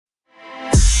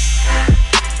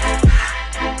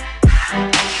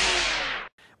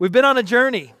We've been on a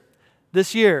journey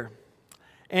this year,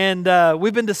 and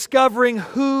we've been discovering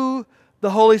who the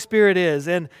Holy Spirit is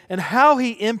and how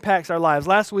He impacts our lives.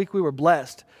 Last week we were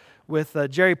blessed with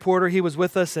Jerry Porter. He was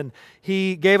with us, and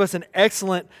he gave us an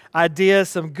excellent idea,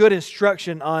 some good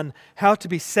instruction on how to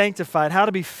be sanctified, how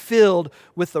to be filled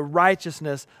with the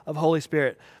righteousness of Holy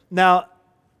Spirit. Now,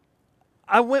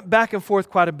 I went back and forth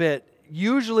quite a bit.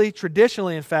 Usually,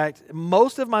 traditionally, in fact,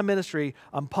 most of my ministry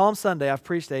on Palm Sunday, I've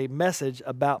preached a message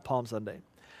about Palm Sunday.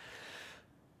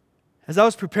 As I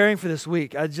was preparing for this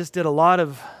week, I just did a lot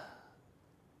of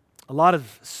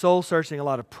soul searching, a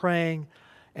lot of praying,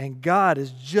 and God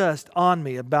is just on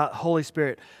me about Holy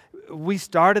Spirit. We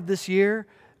started this year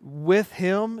with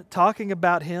Him, talking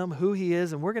about Him, who He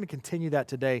is, and we're going to continue that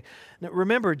today. Now,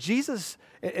 remember, Jesus,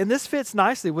 and this fits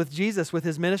nicely with Jesus, with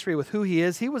His ministry, with who He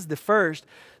is. He was the first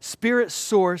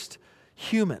Spirit-sourced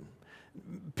human.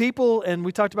 People, and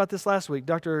we talked about this last week,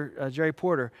 Dr. Jerry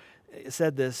Porter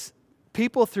said this,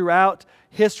 people throughout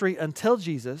history until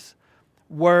Jesus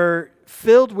were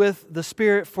filled with the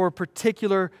Spirit for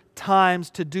particular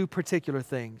times to do particular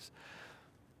things.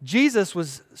 Jesus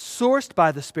was sourced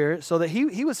by the Spirit so that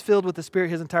he was filled with the Spirit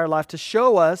his entire life to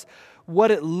show us what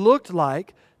it looked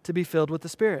like to be filled with the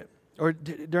Spirit, or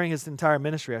during his entire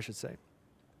ministry, I should say.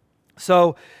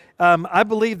 So I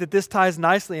believe that this ties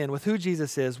nicely in with who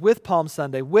Jesus is, with Palm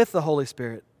Sunday, with the Holy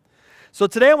Spirit. So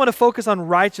today I want to focus on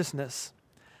righteousness.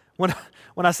 When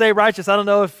I say righteous, I don't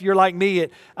know if you're like me.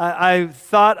 I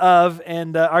thought of,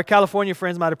 and our California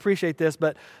friends might appreciate this,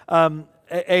 but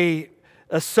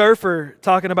a surfer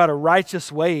talking about a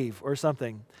righteous wave or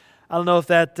something. I don't know if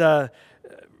that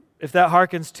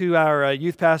harkens to our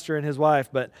youth pastor and his wife,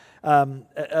 but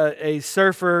a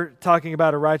surfer talking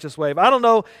about a righteous wave. I don't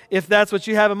know if that's what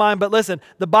you have in mind, but listen,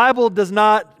 the Bible does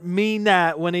not mean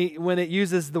that when it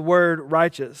uses the word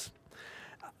righteous.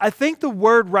 I think the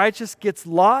word righteous gets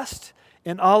lost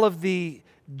in all of the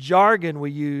jargon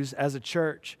we use as a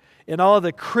church, in all of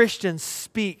the Christian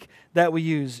speak that we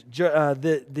use.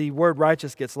 The word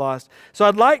righteous gets lost. So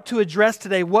I'd like to address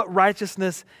today what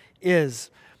righteousness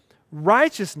is.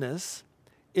 Righteousness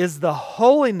is the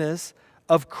holiness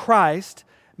of Christ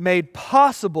made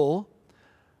possible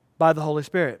by the Holy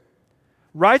Spirit.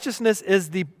 Righteousness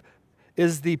is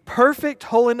the perfect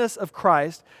holiness of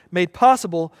Christ made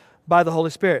possible by the Holy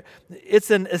Spirit.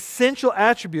 It's an essential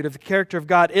attribute of the character of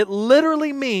God. It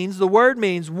literally means, the word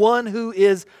means, one who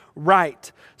is right.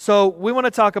 So we want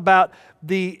to talk about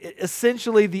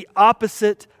essentially the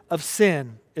opposite of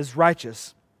sin is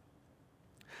righteous.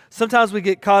 Sometimes we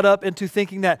get caught up into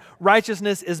thinking that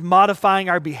righteousness is modifying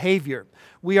our behavior.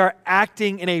 We are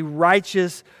acting in a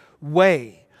righteous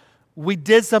way. We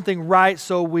did something right,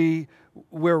 so we're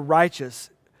righteous.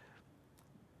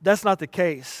 That's not the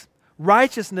case.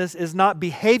 Righteousness is not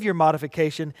behavior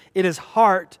modification, it is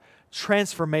heart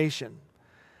transformation.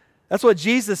 That's what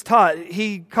Jesus taught.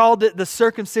 He called it the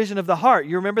circumcision of the heart.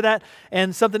 You remember that?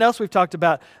 And something else we've talked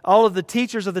about. All of the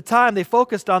teachers of the time, they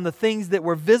focused on the things that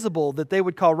were visible that they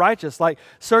would call righteous, like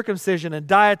circumcision and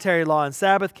dietary law and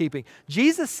Sabbath keeping.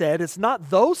 Jesus said it's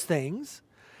not those things.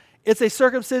 It's a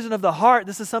circumcision of the heart.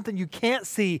 This is something you can't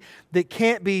see, that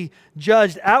can't be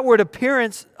judged. Outward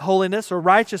appearance, holiness or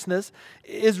righteousness,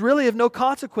 is really of no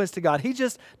consequence to God. He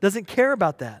just doesn't care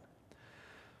about that.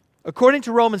 According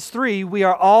to Romans 3, we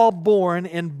are all born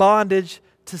in bondage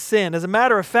to sin. As a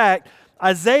matter of fact,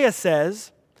 Isaiah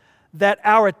says that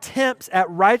our attempts at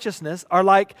righteousness are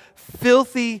like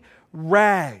filthy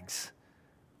rags.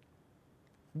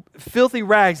 Filthy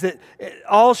rags that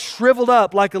all shriveled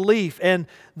up like a leaf, and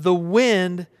the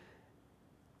wind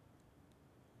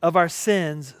of our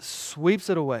sins sweeps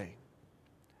it away.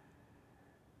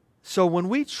 So when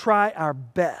we try our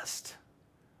best,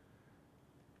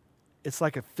 it's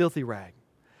like a filthy rag.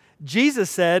 Jesus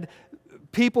said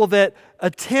people that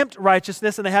attempt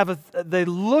righteousness and they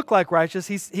look like righteous,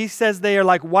 he says they are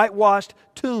like whitewashed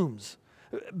tombs.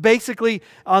 Basically,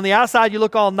 on the outside you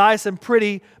look all nice and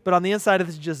pretty, but on the inside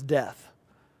it's just death.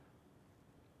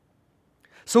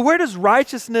 So where does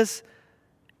righteousness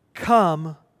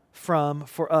come from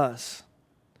for us?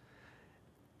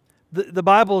 The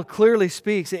Bible clearly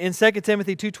speaks in 2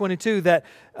 Timothy 2:22 that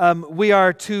we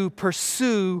are to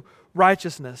pursue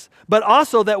righteousness, but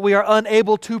also that we are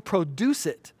unable to produce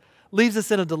it. Leaves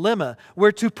us in a dilemma.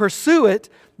 We're to pursue it,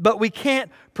 but we can't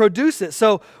produce it.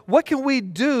 So what can we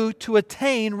do to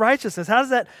attain righteousness? How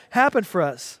does that happen for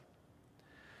us?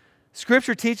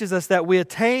 Scripture teaches us that we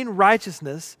attain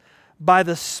righteousness by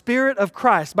the Spirit of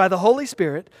Christ, by the Holy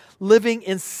Spirit living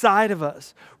inside of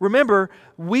us. Remember,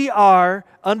 we are,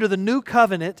 under the new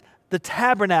covenant, the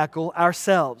tabernacle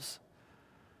ourselves.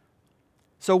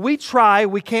 So we try,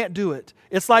 we can't do it.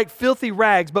 It's like filthy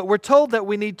rags, but we're told that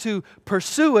we need to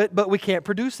pursue it, but we can't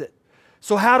produce it.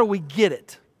 So how do we get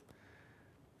it?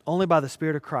 Only by the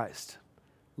Spirit of Christ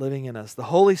living in us, the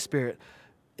Holy Spirit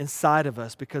inside of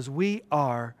us, because we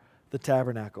are the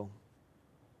tabernacle.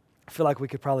 I feel like we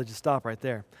could probably just stop right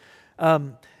there.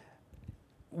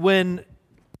 When I'm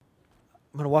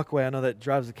going to walk away, I know that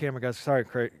drives the camera, guys. Sorry,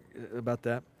 Craig, about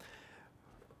that.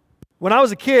 When I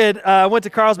was a kid, I went to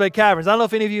Carlsbad Caverns. I don't know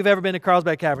if any of you have ever been to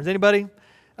Carlsbad Caverns. Anybody?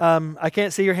 I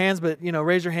can't see your hands, but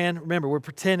raise your hand. Remember, we're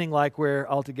pretending like we're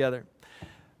all together. I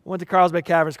went to Carlsbad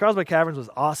Caverns. Carlsbad Caverns was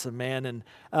awesome, man. And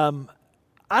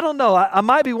I don't know. I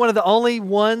might be one of the only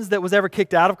ones that was ever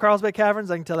kicked out of Carlsbad Caverns.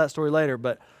 I can tell that story later.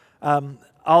 But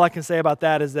all I can say about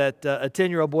that is that a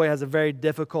 10-year-old boy has a very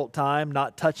difficult time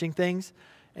not touching things.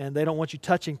 And they don't want you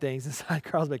touching things inside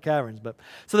Carlsbad Caverns.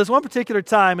 So this one particular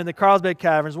time in the Carlsbad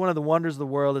Caverns, one of the wonders of the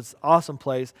world, it's an awesome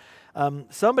place,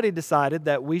 somebody decided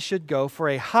that we should go for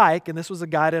a hike, and this was a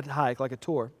guided hike, like a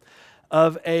tour,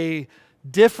 of a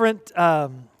different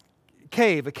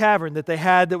cave, a cavern that they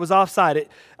had that was off-site.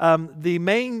 The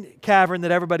main cavern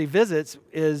that everybody visits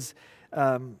is...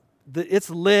 it's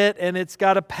lit, and it's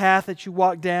got a path that you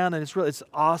walk down, and it's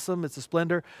awesome. It's a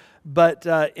splendor. But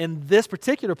in this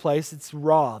particular place, it's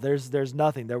raw. There's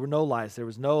nothing. There were no lights. There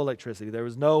was no electricity. There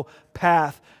was no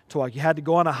path to walk. You had to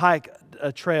go on a hike,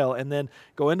 a trail, and then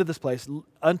go into this place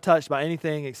untouched by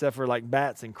anything except for like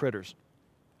bats and critters.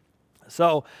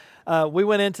 So we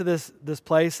went into this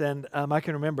place, and I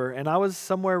can remember, and I was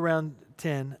somewhere around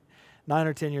 9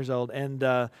 or 10 years old,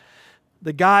 and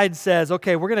the guide says,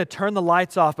 okay, we're going to turn the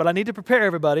lights off, but I need to prepare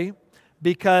everybody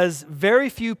because very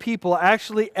few people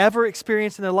actually ever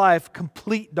experience in their life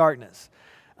complete darkness.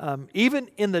 Even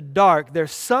in the dark,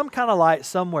 there's some kind of light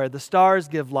somewhere. The stars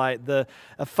give light.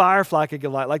 A firefly could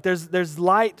give light. Like there's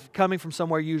light coming from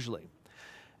somewhere usually.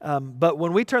 But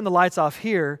when we turn the lights off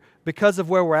here, because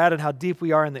of where we're at and how deep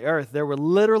we are in the earth, there will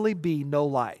literally be no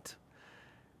light.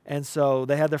 And so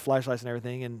they had their flashlights and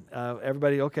everything, and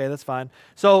everybody, okay, that's fine.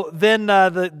 So then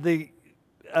I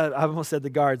almost said the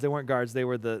guards. They weren't guards. They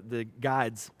were the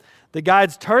guides. The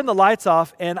guides turned the lights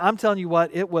off, and I'm telling you what,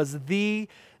 it was the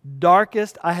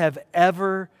darkest I have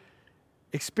ever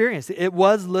experienced. It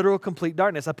was literal complete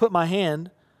darkness. I put my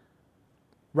hand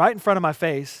right in front of my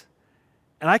face,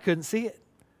 and I couldn't see it.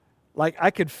 Like I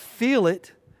could feel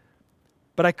it,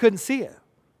 but I couldn't see it.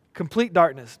 Complete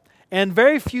darkness. And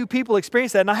very few people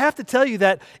experience that. And I have to tell you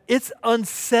that it's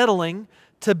unsettling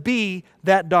to be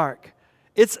that dark.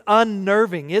 It's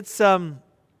unnerving. It's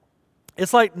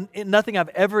like nothing I've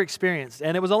ever experienced.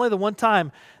 And it was only the one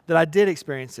time that I did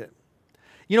experience it.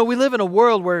 We live in a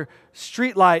world where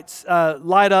streetlights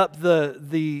light up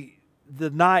the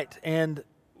night. And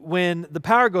when the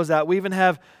power goes out, we even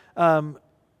have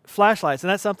flashlights. And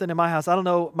that's something in my house. I don't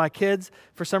know, my kids,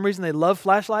 for some reason, they love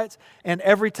flashlights. And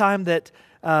every time that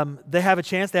they have a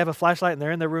chance, they have a flashlight and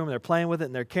they're in their room and they're playing with it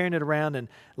and they're carrying it around. And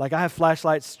like I have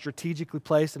flashlights strategically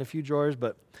placed in a few drawers,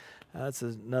 but that's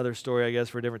another story, I guess,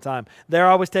 for a different time. They're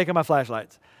always taking my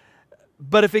flashlights.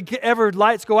 But if ever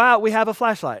lights go out, we have a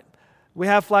flashlight. We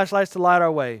have flashlights to light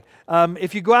our way.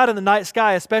 If you go out in the night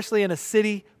sky, especially in a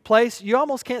city place, you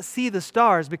almost can't see the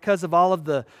stars because of all of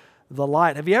the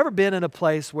light. Have you ever been in a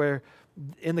place where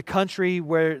in the country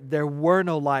where there were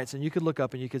no lights and you could look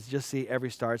up and you could just see every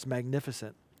star? It's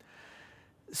magnificent.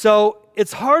 So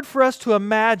it's hard for us to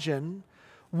imagine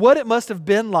what it must have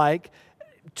been like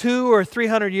 200 or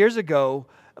 300 years ago,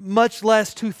 much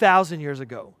less 2,000 years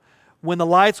ago, when the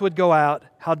lights would go out,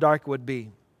 how dark it would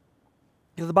be.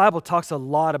 The Bible talks a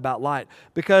lot about light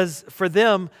because for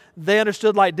them, they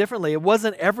understood light differently. It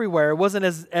wasn't everywhere. It wasn't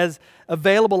as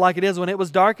available like it is. When it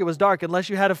was dark unless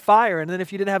you had a fire. And then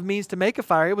if you didn't have means to make a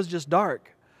fire, it was just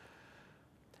dark.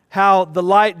 How the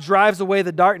light drives away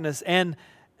the darkness. And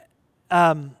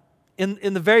in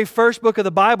the very first book of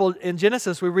the Bible, in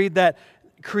Genesis, we read that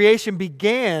creation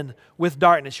began with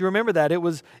darkness. You remember that. It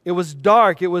was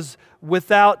dark. It was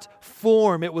without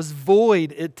form. It was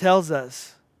void, it tells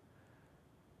us.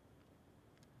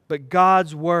 But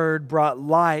God's Word brought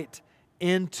light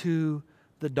into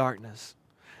the darkness.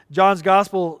 John's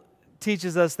Gospel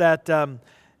teaches us that,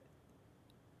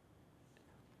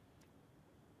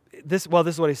 this is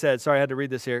what he said. Sorry, I had to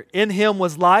read this here. In Him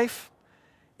was life,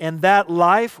 and that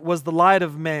life was the light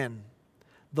of man.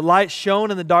 The light shone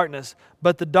in the darkness,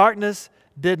 but the darkness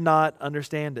did not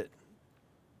understand it.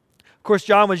 Of course,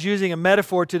 John was using a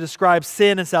metaphor to describe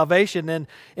sin and salvation. And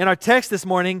in our text this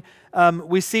morning,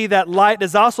 we see that light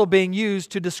is also being used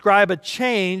to describe a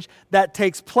change that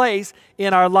takes place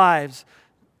in our lives,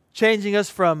 changing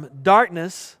us from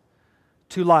darkness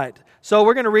to light. So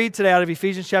we're going to read today out of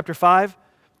Ephesians chapter 5.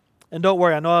 And don't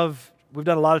worry, I know we've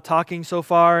done a lot of talking so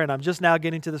far, and I'm just now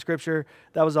getting to the scripture.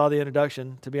 That was all the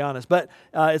introduction, to be honest. But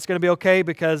it's going to be okay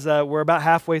because we're about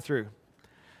halfway through.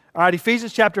 All right,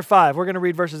 Ephesians chapter 5. We're going to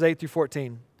read verses 8 through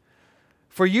 14.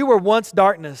 For you were once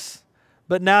darkness,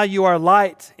 but now you are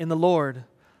light in the Lord.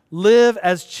 Live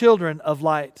as children of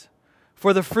light.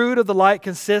 For the fruit of the light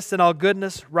consists in all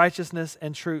goodness, righteousness,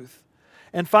 and truth.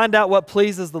 And find out what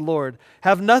pleases the Lord.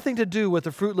 Have nothing to do with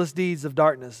the fruitless deeds of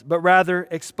darkness, but rather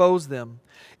expose them.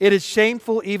 It is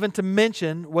shameful even to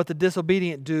mention what the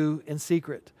disobedient do in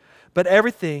secret. But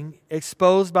everything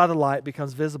exposed by the light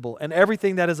becomes visible, and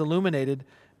everything that is illuminated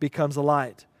becomes a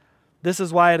light. This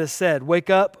is why it is said, wake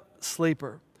up,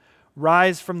 sleeper,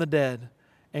 rise from the dead,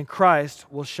 and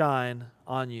Christ will shine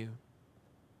on you.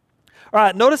 All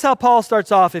right, notice how Paul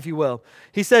starts off, if you will.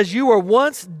 He says, you were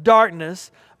once darkness,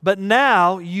 but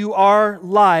now you are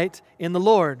light in the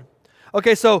Lord.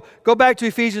 Okay, so go back to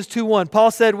Ephesians 2:1. Paul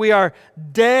said we are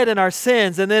dead in our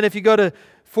sins. And then if you go to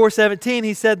 4:17,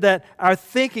 he said that our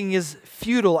thinking is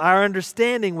futile. Our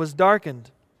understanding was darkened.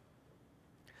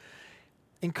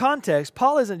 In context,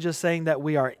 Paul isn't just saying that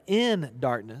we are in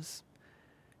darkness.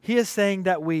 He is saying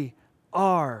that we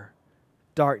are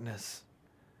darkness.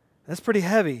 That's pretty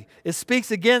heavy. It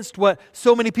speaks against what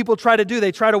so many people try to do.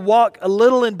 They try to walk a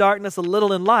little in darkness, a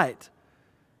little in light.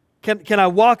 Can I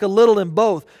walk a little in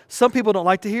both? Some people don't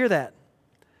like to hear that.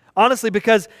 Honestly,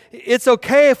 because it's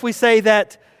okay if we say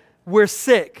that we're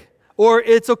sick, or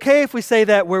it's okay if we say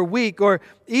that we're weak, or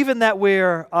even that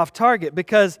we're off target,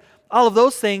 because all of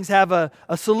those things have a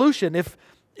solution.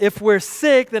 If we're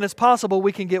sick, then it's possible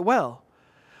we can get well.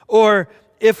 Or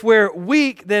if we're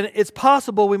weak, then it's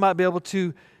possible we might be able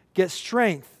to get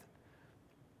strength.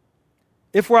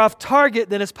 If we're off target,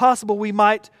 then it's possible we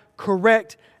might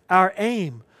correct our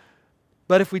aim.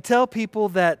 But if we tell people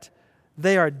that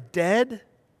they are dead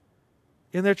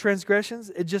in their transgressions,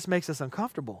 it just makes us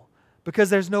uncomfortable because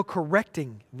there's no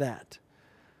correcting that.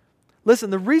 Listen,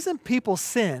 the reason people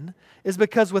sin is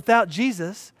because without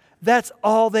Jesus, that's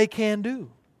all they can do.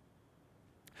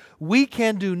 We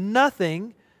can do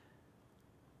nothing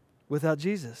without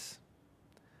Jesus.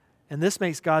 And this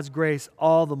makes God's grace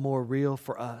all the more real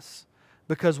for us.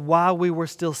 Because while we were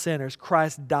still sinners,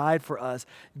 Christ died for us.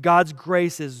 God's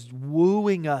grace is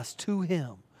wooing us to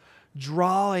Him,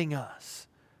 drawing us.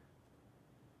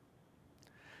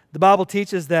 The Bible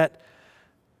teaches that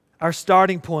our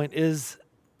starting point is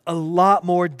a lot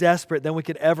more desperate than we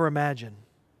could ever imagine.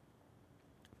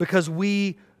 Because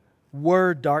we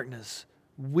were darkness.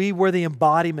 We were the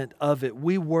embodiment of it.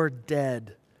 We were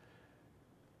dead.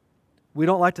 We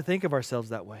don't like to think of ourselves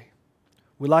that way.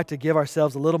 We like to give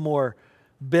ourselves a little more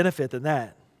benefit than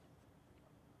that.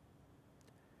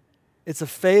 It's a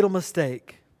fatal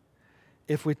mistake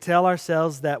if we tell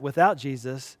ourselves that without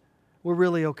Jesus, we're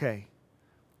really okay.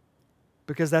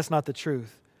 Because that's not the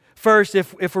truth. First,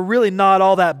 if we're really not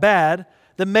all that bad,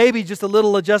 then maybe just a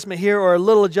little adjustment here or a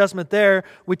little adjustment there,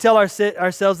 we tell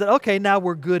ourselves that, okay, now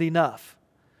we're good enough.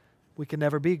 We can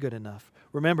never be good enough.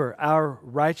 Remember, our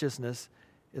righteousness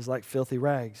is like filthy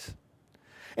rags.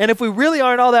 And if we really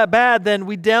aren't all that bad, then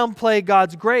we downplay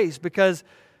God's grace, because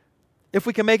if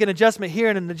we can make an adjustment here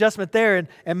and an adjustment there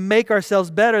and make ourselves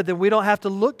better, then we don't have to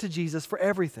look to Jesus for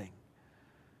everything.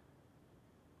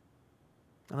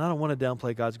 And I don't want to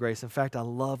downplay God's grace. In fact, I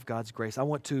love God's grace. I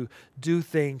want to do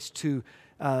things to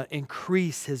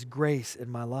increase His grace in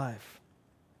my life.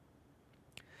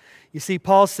 You see,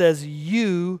 Paul says,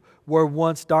 you were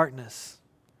once darkness,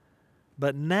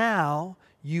 but now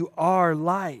you are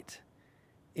light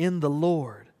in the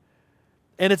Lord.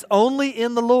 And it's only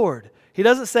in the Lord. He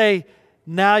doesn't say,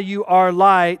 now you are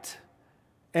light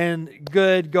and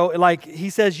good, go. Like he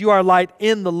says, you are light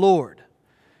in the Lord.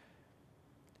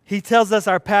 He tells us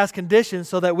our past condition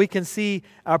so that we can see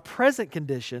our present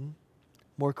condition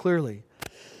more clearly.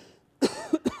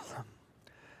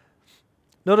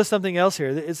 Notice something else here.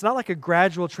 It's not like a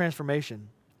gradual transformation.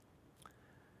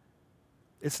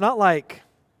 It's not like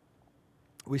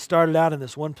we started out in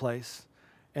this one place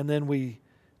and then we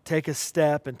take a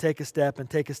step and take a step and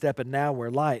take a step and now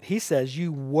we're light. He says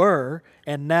you were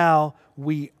and now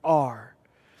we are.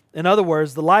 In other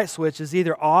words, the light switch is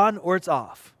either on or it's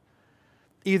off.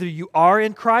 Either you are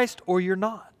in Christ or you're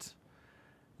not.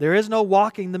 There is no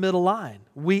walking the middle line.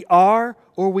 We are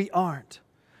or we aren't.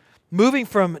 Moving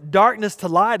from darkness to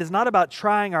light is not about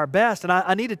trying our best. And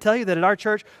I need to tell you that at our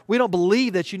church, we don't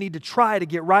believe that you need to try to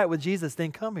get right with Jesus,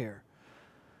 then come here.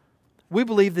 We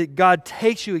believe that God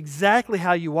takes you exactly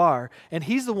how you are, and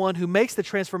He's the one who makes the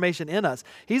transformation in us.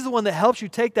 He's the one that helps you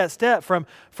take that step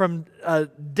from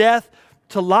death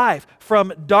to life,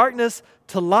 from darkness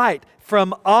to light,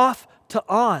 from off to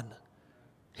on.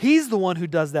 He's the one who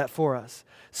does that for us.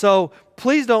 So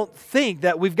please don't think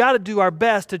that we've got to do our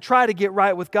best to try to get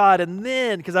right with God and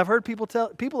then, because I've heard people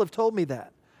have told me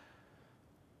that.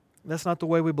 That's not the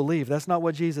way we believe. That's not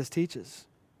what Jesus teaches.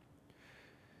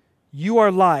 You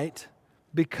are light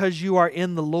because you are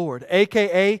in the Lord,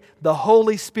 aka the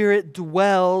Holy Spirit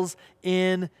dwells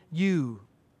in you.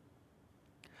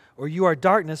 Or you are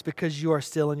darkness because you are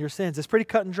still in your sins. It's pretty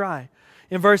cut and dry.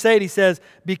 In verse 8 he says,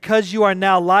 because you are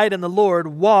now light in the Lord,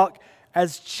 walk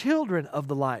as children of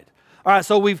the light. All right,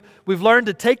 so we've learned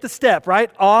to take the step, right?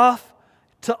 Off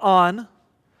to on,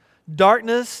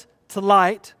 darkness to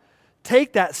light.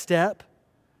 Take that step,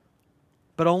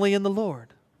 but only in the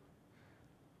Lord.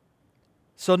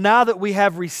 So now that we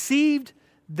have received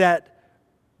that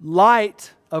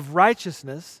light of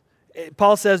righteousness,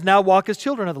 Paul says, now walk as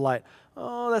children of the light.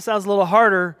 Oh, that sounds a little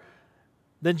harder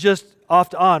than just off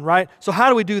to on, right? So how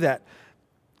do we do that?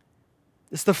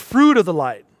 It's the fruit of the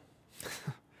light.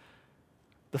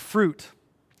 The fruit.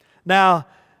 Now,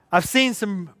 I've seen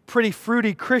some pretty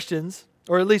fruity Christians,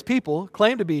 or at least people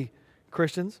claim to be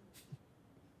Christians.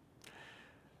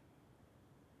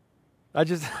 I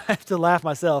just have to laugh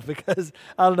myself because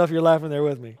I don't know if you're laughing there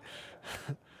with me.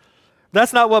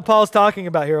 That's not what Paul's talking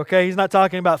about here, okay? He's not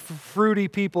talking about fruity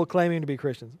people claiming to be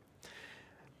Christians.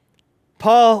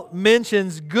 Paul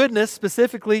mentions goodness,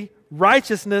 specifically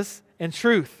righteousness and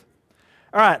truth.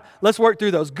 All right, let's work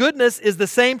through those. Goodness is the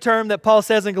same term that Paul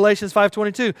says in Galatians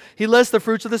 5:22. He lists the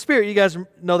fruits of the Spirit. You guys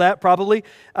know that probably.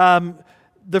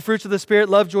 The fruits of the Spirit,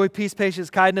 love, joy, peace, patience,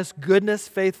 kindness, goodness,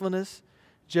 faithfulness,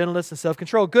 gentleness, and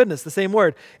self-control. Goodness, the same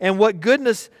word. And what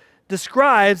goodness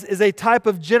describes is a type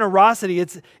of generosity.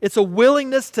 It's a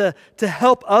willingness to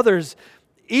help others,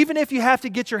 even if you have to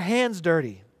get your hands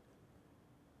dirty.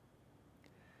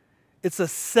 It's a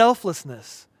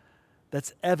selflessness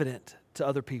that's evident to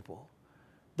other people.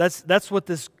 That's what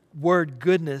this word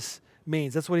goodness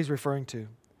means. That's what he's referring to.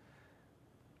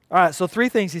 All right, so three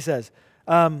things he says.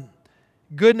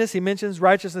 Goodness, he mentions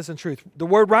righteousness and truth. The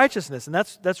word righteousness, and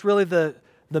that's really the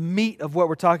meat of what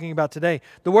we're talking about today.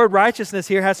 The word righteousness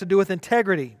here has to do with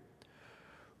integrity.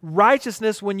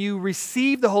 Righteousness, when you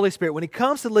receive the Holy Spirit, when He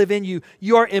comes to live in you,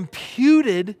 you are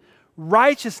imputed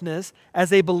righteousness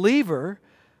as a believer,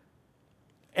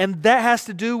 and that has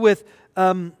to do with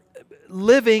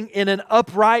living in an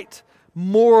upright,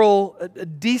 moral, a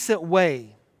decent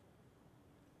way.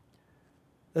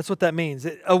 That's what that means.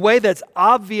 A way that's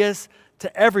obvious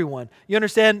to everyone. You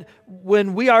understand,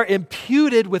 when we are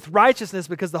imputed with righteousness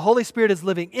because the Holy Spirit is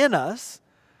living in us,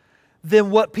 then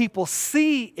what people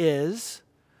see is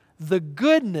the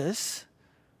goodness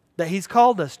that He's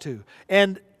called us to.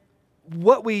 And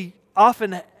what we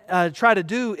often try to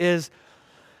do is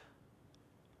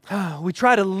we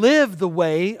try to live the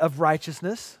way of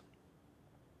righteousness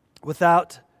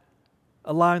without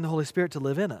allowing the Holy Spirit to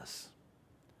live in us.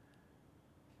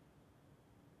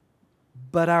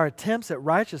 But our attempts at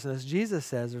righteousness, Jesus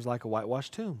says, there's like a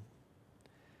whitewashed tomb.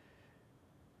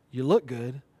 You look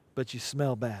good, but you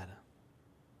smell bad.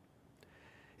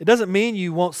 It doesn't mean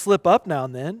you won't slip up now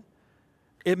and then.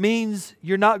 It means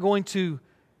you're not going to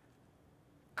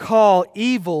call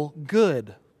evil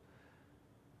good,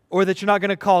 or that you're not going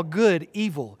to call good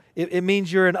evil. It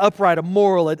means you're an upright, a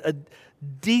moral, a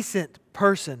decent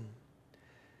person.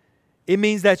 It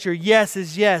means that your yes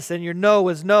is yes and your no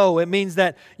is no. It means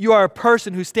that you are a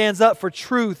person who stands up for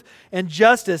truth and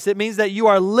justice. It means that you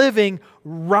are living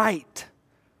right,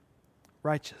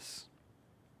 righteous.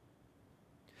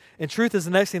 And truth is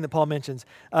the next thing that Paul mentions.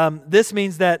 This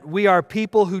means that we are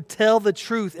people who tell the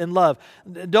truth in love.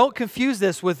 Don't confuse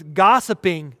this with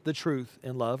gossiping the truth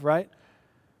in love, right?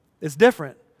 It's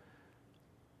different.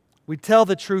 We tell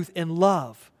the truth in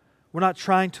love. We're not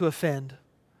trying to offend.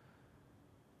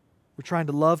 We're trying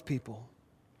to love people.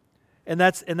 And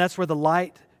that's where the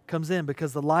light comes in,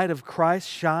 because the light of Christ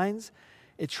shines.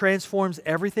 It transforms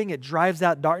everything. It drives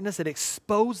out darkness. It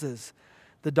exposes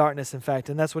the darkness, in fact.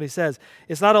 And that's what he says.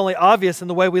 It's not only obvious in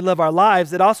the way we live our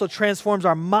lives, it also transforms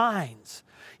our minds.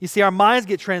 You see, our minds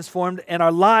get transformed, and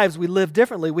our lives, we live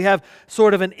differently. We have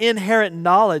sort of an inherent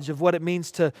knowledge of what it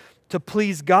means to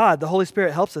please God. The Holy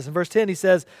Spirit helps us. In verse 10, he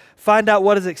says, find out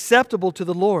what is acceptable to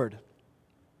the Lord.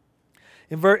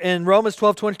 In Romans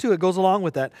 12:22, it goes along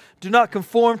with that. Do not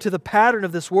conform to the pattern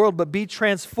of this world, but be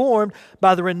transformed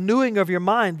by the renewing of your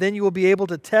mind. Then you will be able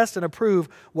to test and approve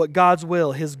what God's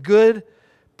will, His good,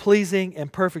 pleasing,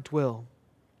 and perfect will.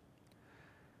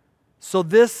 So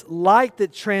this light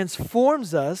that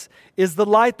transforms us is the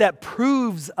light that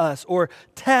proves us or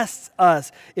tests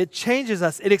us. It changes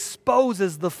us. It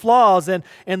exposes the flaws and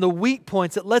the weak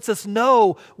points. It lets us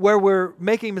know where we're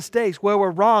making mistakes, where we're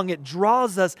wrong. It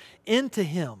draws us into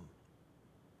Him.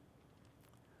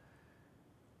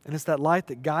 And it's that light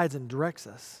that guides and directs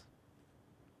us.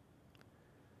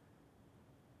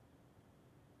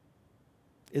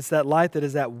 It's that light that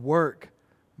is at work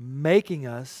making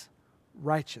us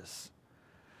righteous.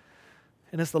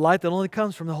 And it's the light that only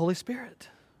comes from the Holy Spirit.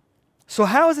 So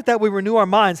how is it that we renew our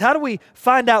minds? How do we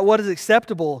find out what is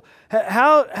acceptable?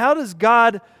 How does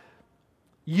God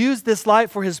use this light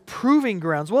for His proving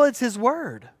grounds? Well, it's His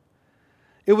Word.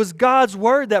 It was God's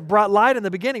Word that brought light in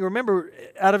the beginning. Remember,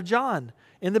 out of John,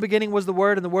 in the beginning was the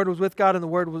Word, and the Word was with God, and the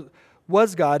Word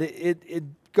was God. It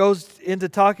goes into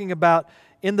talking about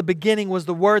in the beginning was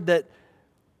the Word that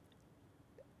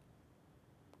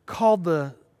called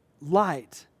the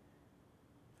light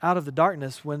out of the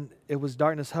darkness when it was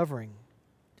darkness hovering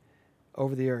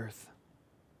over the earth.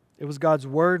 It was God's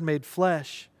Word made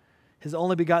flesh, His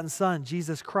only begotten Son,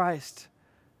 Jesus Christ.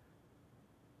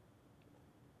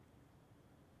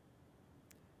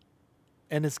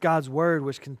 And it's God's Word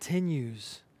which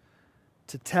continues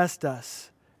to test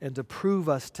us and to prove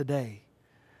us today.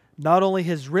 Not only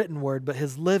His written Word, but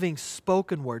His living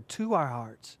spoken Word to our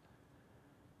hearts.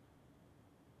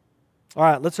 All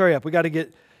right, let's hurry up. We got to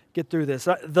get through this.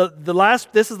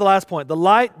 This is the last point. The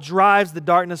light drives the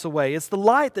darkness away. It's the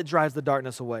light that drives the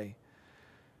darkness away.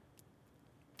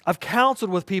 I've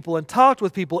counseled with people and talked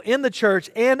with people in the church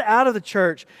and out of the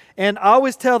church, and I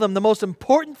always tell them the most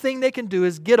important thing they can do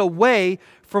is get away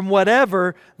from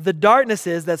whatever the darkness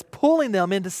is that's pulling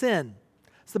them into sin.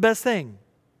 It's the best thing.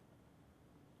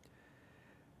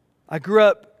 I grew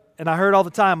up and I heard all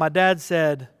the time, my dad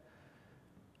said,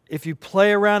 if you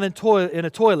play around in a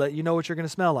toilet, you know what you're going to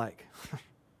smell like.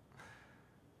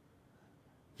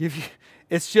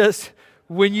 It's just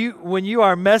when you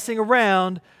are messing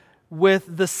around with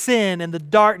the sin and the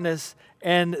darkness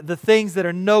and the things that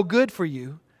are no good for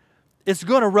you, it's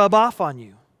going to rub off on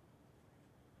you.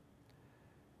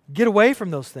 Get away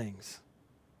from those things.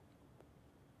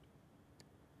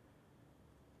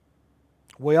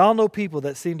 We all know people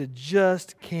that seem to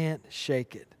just can't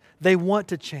shake it. They want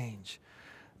to change.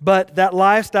 But that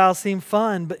lifestyle seemed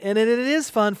fun, and it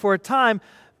is fun for a time.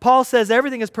 Paul says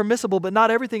everything is permissible, but not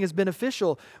everything is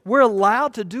beneficial. We're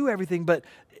allowed to do everything, but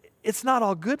it's not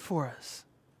all good for us.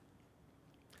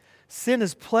 Sin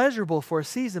is pleasurable for a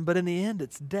season, but in the end,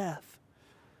 it's death.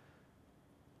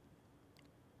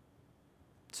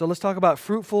 So let's talk about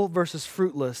fruitful versus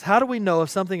fruitless. How do we know if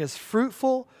something is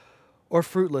fruitful or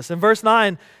fruitless? In verse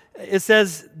 9, it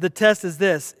says the test is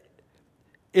this: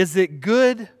 is it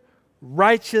good,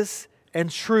 righteous, and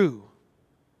true?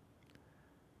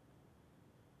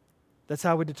 That's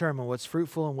how we determine what's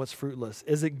fruitful and what's fruitless.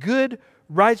 Is it good,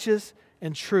 righteous,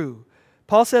 and true?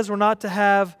 Paul says we're not to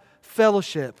have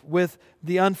fellowship with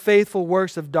the unfaithful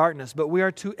works of darkness, but we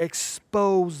are to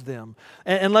expose them.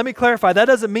 And let me clarify, that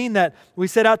doesn't mean that we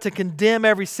set out to condemn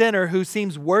every sinner who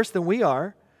seems worse than we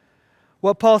are.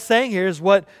 What Paul's saying here is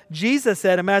what Jesus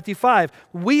said in Matthew 5.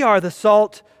 We are the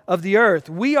salt of the earth.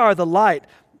 We are the light.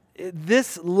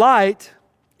 This light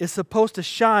is supposed to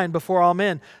shine before all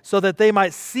men so that they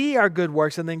might see our good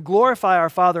works and then glorify our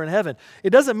Father in heaven. It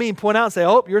doesn't mean point out and say,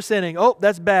 oh, you're sinning. Oh,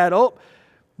 that's bad. Oh,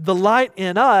 the light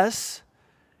in us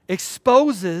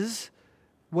exposes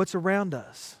what's around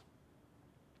us.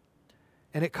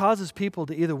 And it causes people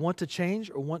to either want to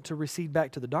change or want to recede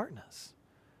back to the darkness.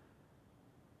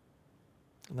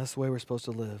 And that's the way we're supposed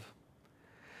to live.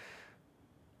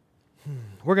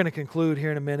 We're going to conclude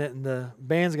here in a minute, and the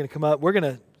band's going to come up. We're going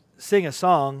to sing a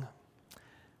song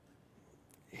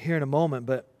here in a moment,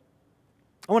 but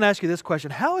I want to ask you this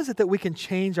question. How is it that we can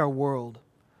change our world?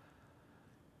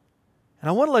 And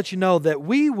I want to let you know that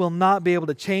we will not be able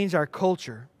to change our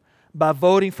culture by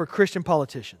voting for Christian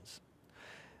politicians,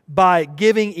 by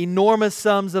giving enormous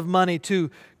sums of money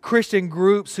to Christian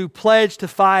groups who pledge to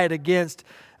fight against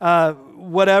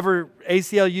whatever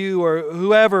ACLU or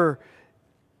whoever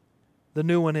the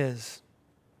new one is.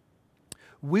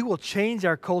 We will change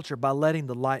our culture by letting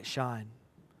the light shine.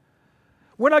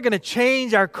 We're not going to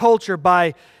change our culture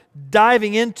by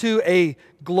diving into a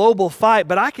global fight,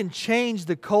 but I can change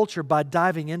the culture by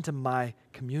diving into my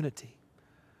community.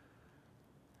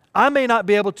 I may not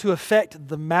be able to affect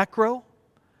the macro,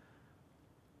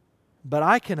 but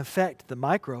I can affect the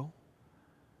micro.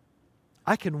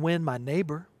 I can win my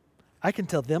neighbor. I can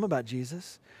tell them about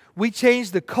Jesus. We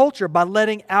change the culture by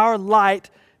letting our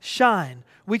light shine.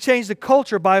 We change the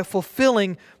culture by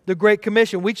fulfilling the Great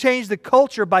Commission. We change the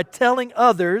culture by telling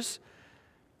others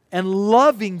and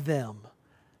loving them,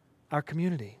 our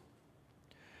community.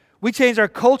 We change our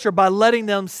culture by letting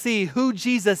them see who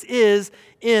Jesus is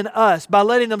in us, by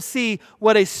letting them see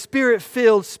what a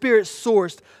Spirit-filled,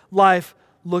 Spirit-sourced life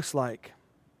looks like.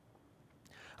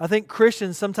 I think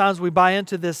Christians, sometimes we buy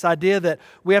into this idea that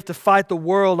we have to fight the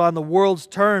world on the world's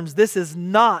terms. This is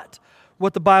not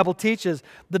what the Bible teaches.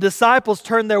 The disciples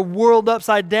turned their world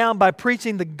upside down by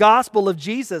preaching the gospel of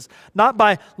Jesus, not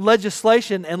by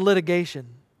legislation and litigation.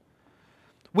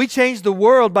 We change the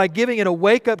world by giving it a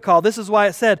wake-up call. This is why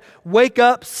it said, "Wake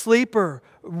up, sleeper,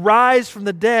 rise from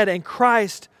the dead, and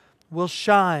Christ will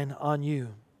shine on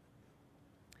you."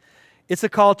 It's a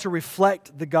call to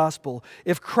reflect the gospel.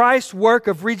 If Christ's work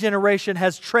of regeneration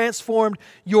has transformed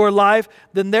your life,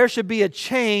 then there should be a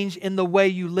change in the way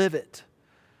you live it.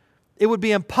 It would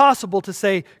be impossible to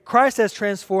say, "Christ has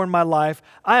transformed my life.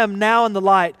 I am now in the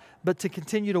light," but to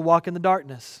continue to walk in the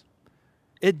darkness.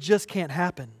 It just can't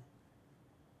happen.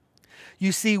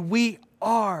 You see, we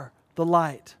are the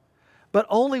light, but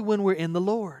only when we're in the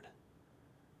Lord.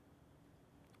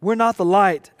 We're not the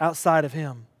light outside of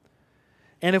Him.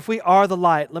 And if we are the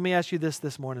light, let me ask you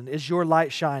this morning. Is your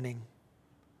light shining?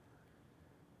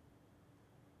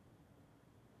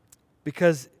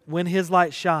 Because when His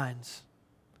light shines,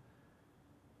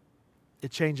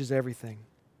 it changes everything.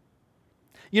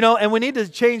 And we need to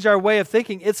change our way of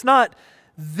thinking. It's not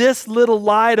this little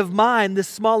light of mine, this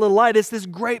small little light. It's this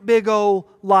great big old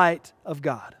light of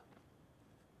God.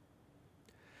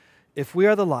 If we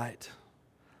are the light,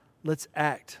 let's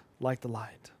act like the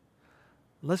light.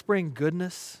 Let's bring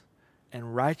goodness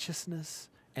and righteousness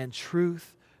and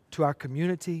truth to our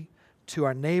community, to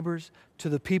our neighbors, to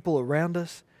the people around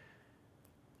us,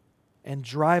 and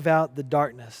drive out the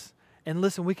darkness. And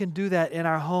listen, we can do that in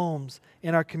our homes,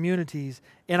 in our communities,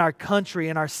 in our country,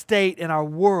 in our state, in our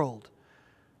world.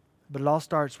 But it all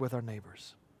starts with our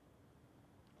neighbors.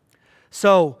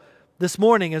 So, this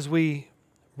morning as we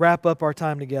wrap up our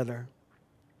time together,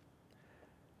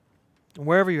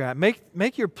 wherever you're at,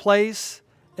 make your place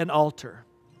an altar.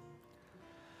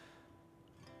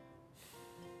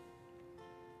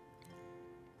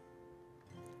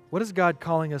 What is God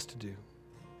calling us to do?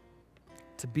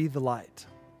 To be the light.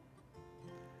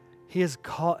 He has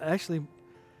called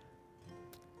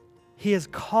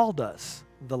us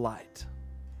the light.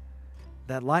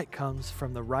 That light comes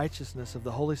from the righteousness of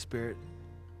the Holy Spirit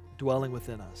dwelling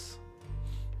within us.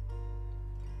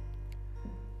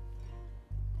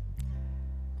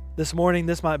 This morning,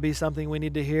 this might be something we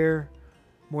need to hear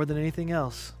more than anything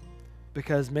else,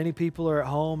 because many people are at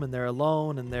home and they're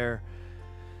alone and they're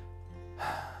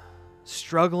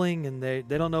struggling and they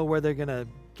don't know where they're going to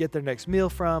get their next meal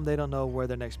from. They don't know where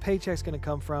their next paycheck's going to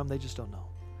come from. They just don't know.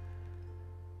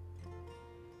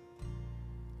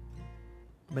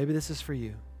 Maybe this is for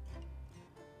you,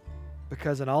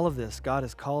 because in all of this, God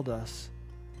has called us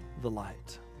the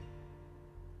light.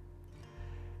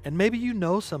 And maybe you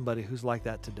know somebody who's like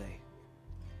that today.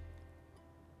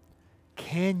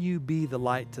 Can you be the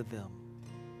light to them?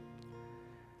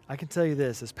 I can tell you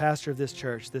this, as pastor of this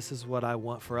church, this is what I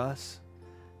want for us.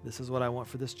 This is what I want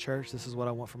for this church. This is what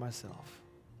I want for myself.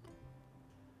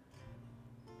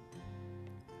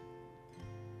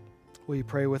 Will you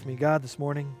pray with me? God, this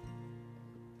morning,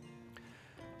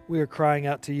 we are crying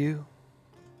out to you,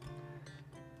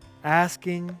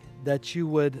 asking that you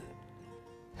would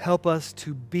help us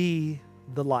to be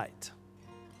the light.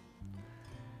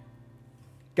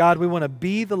 God, we want to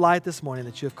be the light this morning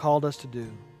that you have called us to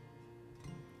do.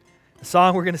 The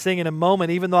song we're going to sing in a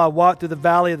moment, "Even though I walk through the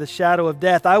valley of the shadow of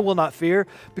death, I will not fear,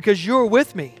 because you're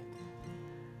with me."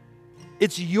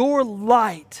 It's your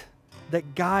light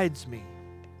that guides me.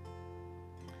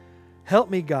 Help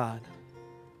me, God,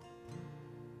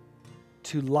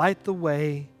 to light the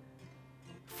way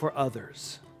for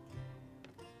others,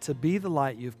 to be the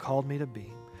light you've called me to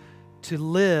be, to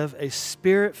live a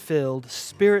Spirit-filled,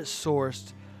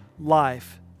 Spirit-sourced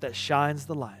life that shines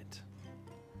the light.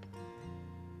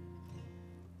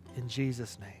 In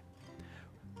Jesus' name.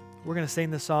 We're going to sing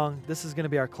this song. This is going to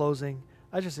be our closing.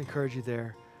 I just encourage you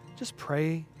there. Just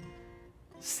pray.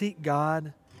 Seek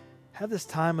God. Have this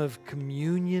time of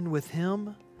communion with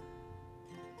Him.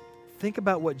 Think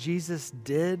about what Jesus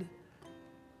did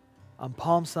on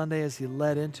Palm Sunday as He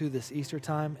led into this Easter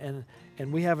time,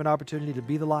 and we have an opportunity to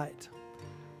be the light.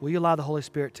 Will you allow the Holy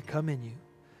Spirit to come in you,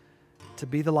 to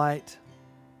be the light,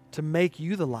 to make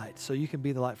you the light so you can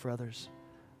be the light for others?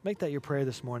 Make that your prayer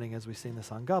this morning as we sing this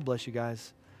song. God bless you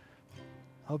guys.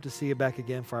 Hope to see you back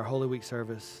again for our Holy Week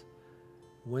service,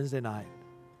 Wednesday night,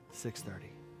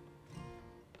 6:30.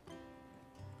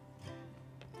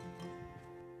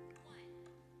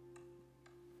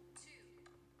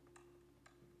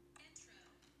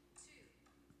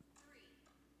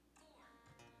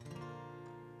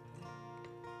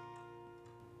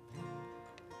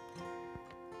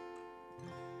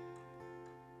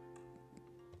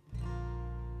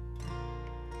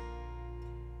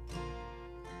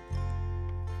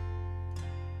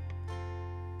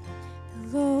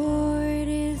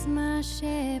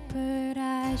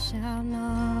 shall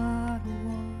not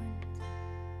want.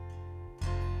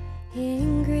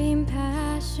 In green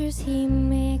pastures he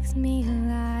makes me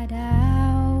lie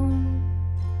down.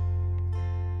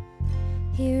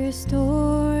 He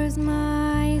restores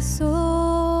my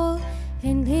soul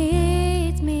and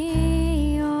leads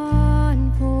me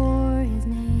on for his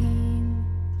name,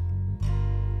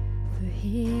 for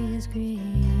his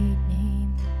great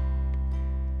name.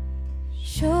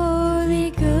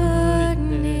 Surely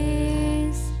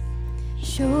goodness,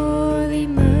 surely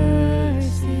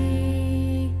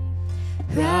mercy,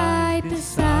 right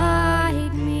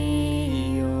beside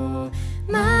me all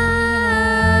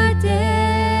my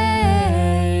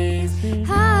days.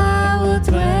 I will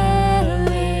dwell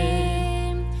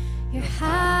in your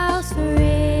house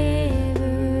forever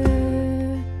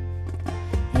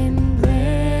and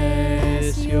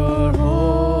bless your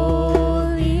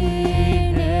holy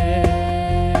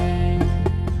name.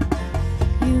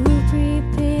 You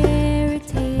prepare a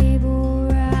table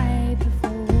right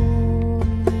before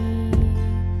me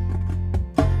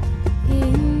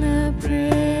in the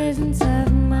presence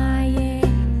of my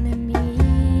enemies.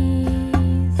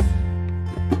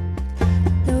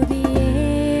 Though the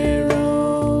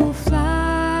arrow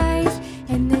flies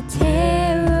and the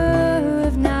terror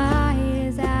of night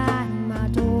is at my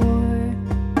door,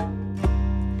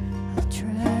 I'll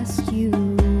trust you,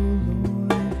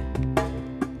 Lord.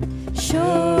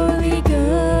 Surely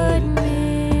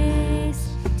goodness,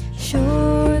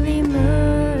 surely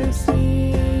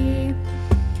mercy,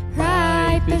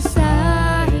 right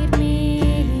beside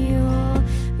me all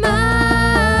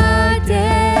my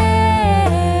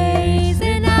days,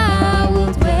 and I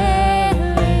will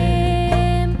dwell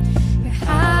in your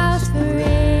house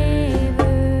forever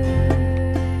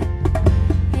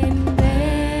and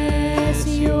bless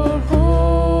your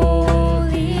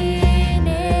holy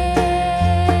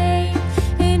name.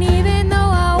 And even though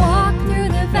I walk through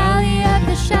the valley of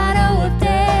the shadow of death,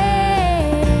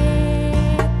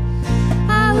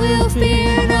 I will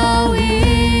fear no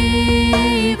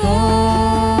evil.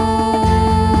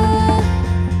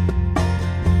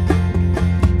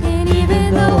 And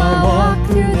even though I walk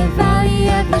through the valley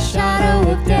of the shadow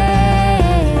of death,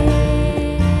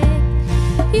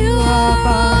 you are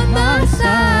on my side.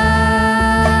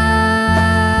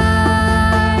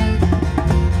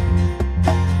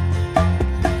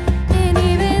 And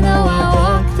even though I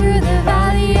walk through the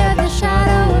valley of the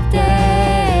shadow of death,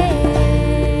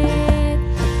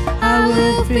 I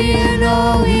will fear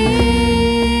no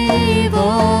evil.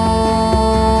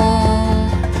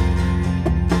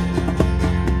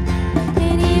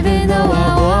 And even though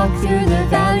I walk through the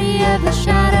valley of the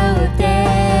shadow of death,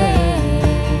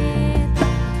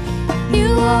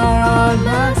 you are on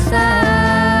my side.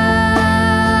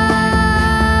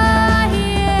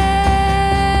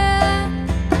 Yeah.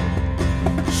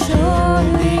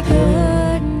 Surely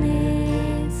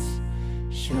goodness,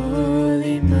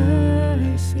 surely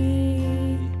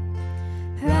mercy,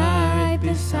 right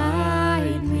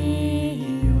beside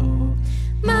me all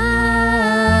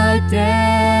my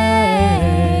days.